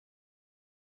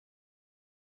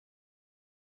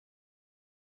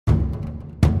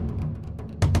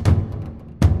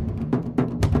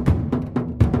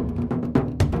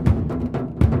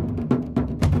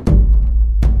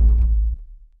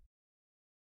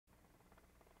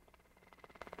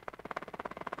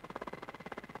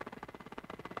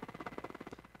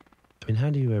How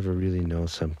do you ever really know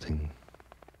something?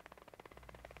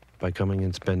 By coming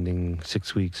and spending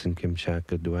 6 weeks in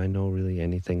Kamchatka, do I know really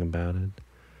anything about it?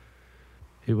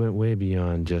 It went way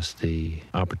beyond just the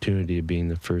opportunity of being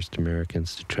the first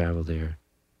Americans to travel there.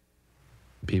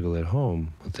 People at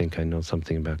home will think I know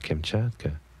something about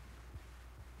Kamchatka,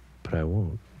 but I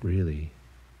won't, really.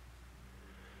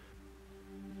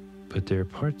 But there are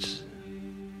parts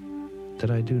that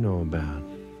I do know about.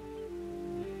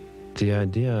 The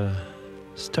idea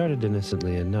started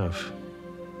innocently enough.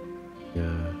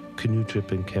 A canoe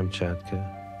trip in Kamchatka.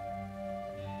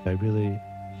 I really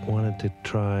wanted to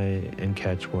try and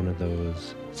catch one of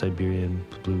those Siberian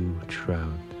blue trout.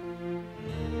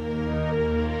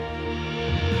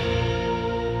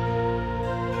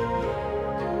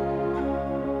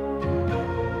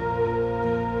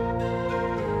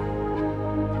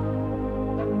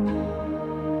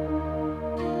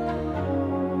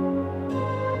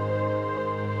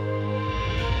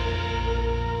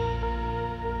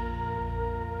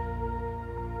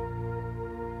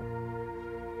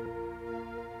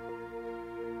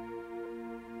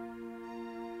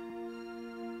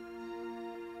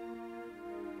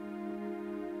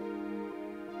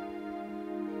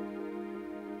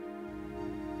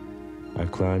 I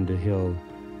climbed a hill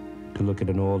to look at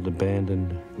an old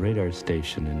abandoned radar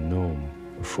station in Nome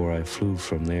before I flew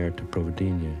from there to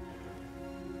Providencia.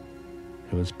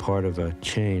 It was part of a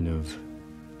chain of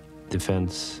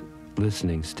defense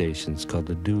listening stations called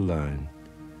the DEW line,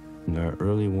 and our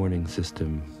early warning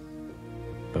system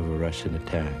of a Russian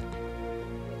attack.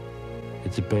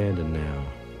 It's abandoned now.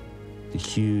 The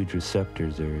huge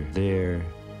receptors are there.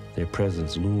 Their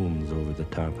presence looms over the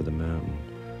top of the mountain,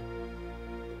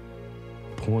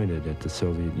 pointed at the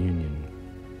Soviet Union,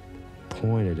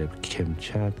 pointed at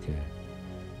Kamchatka.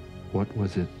 What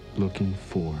was it looking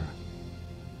for?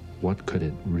 What could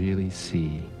it really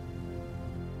see?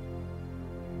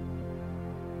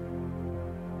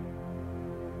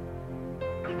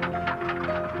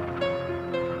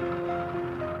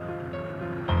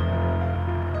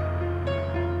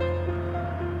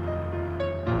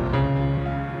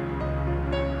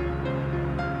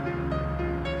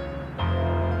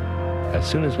 As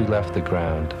soon as we left the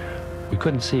ground, we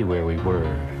couldn't see where we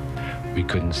were. We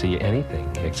couldn't see anything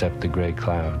except the gray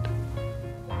cloud.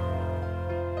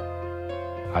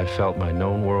 I felt my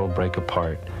known world break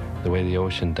apart the way the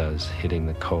ocean does hitting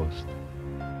the coast.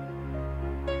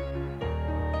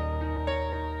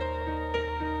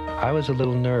 I was a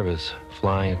little nervous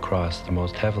flying across the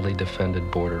most heavily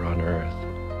defended border on Earth.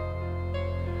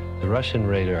 The Russian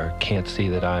radar can't see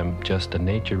that I'm just a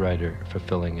nature writer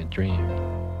fulfilling a dream.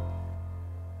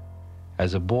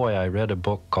 As a boy, I read a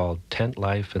book called Tent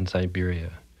Life in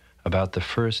Siberia about the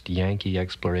first Yankee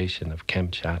exploration of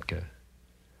Kamchatka.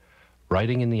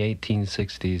 Writing in the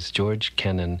 1860s, George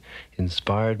Kennan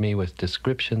inspired me with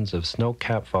descriptions of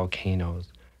snow-capped volcanoes,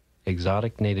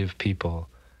 exotic native people,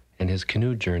 and his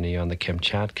canoe journey on the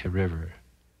Kamchatka River.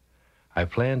 I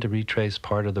planned to retrace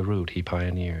part of the route he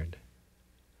pioneered.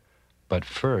 But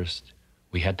first,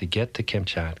 we had to get to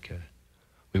Kamchatka.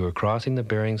 We were crossing the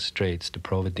Bering Straits to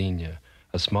Providencia,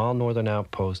 a small northern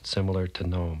outpost similar to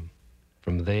Nome.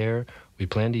 From there, we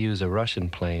planned to use a Russian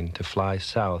plane to fly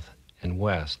south and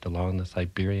west along the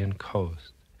Siberian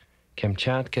coast.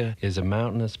 Kamchatka is a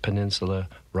mountainous peninsula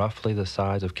roughly the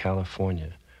size of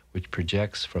California, which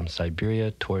projects from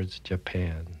Siberia towards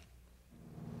Japan.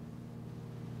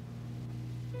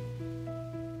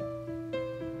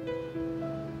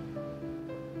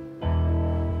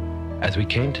 As we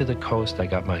came to the coast, I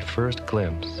got my first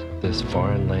glimpse of this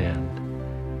foreign land.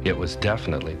 It was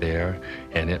definitely there,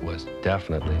 and it was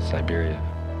definitely Siberia.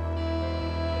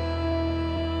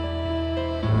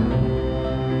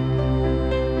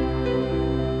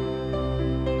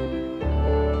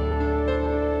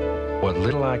 What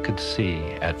little I could see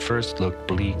at first looked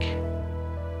bleak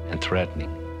and threatening.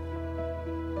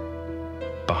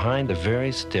 Behind the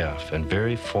very stiff and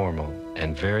very formal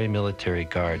and very military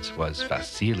guards was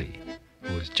Vasily,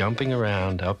 who was jumping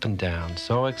around up and down,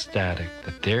 so ecstatic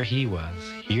that there he was,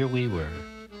 here we were.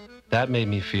 That made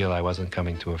me feel I wasn't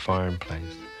coming to a foreign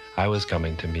place. I was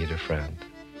coming to meet a friend.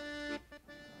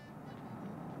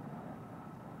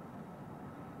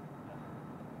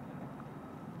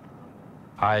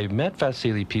 I met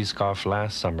Vasily Peskov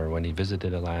last summer when he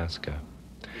visited Alaska.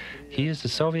 He is the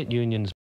Soviet Union's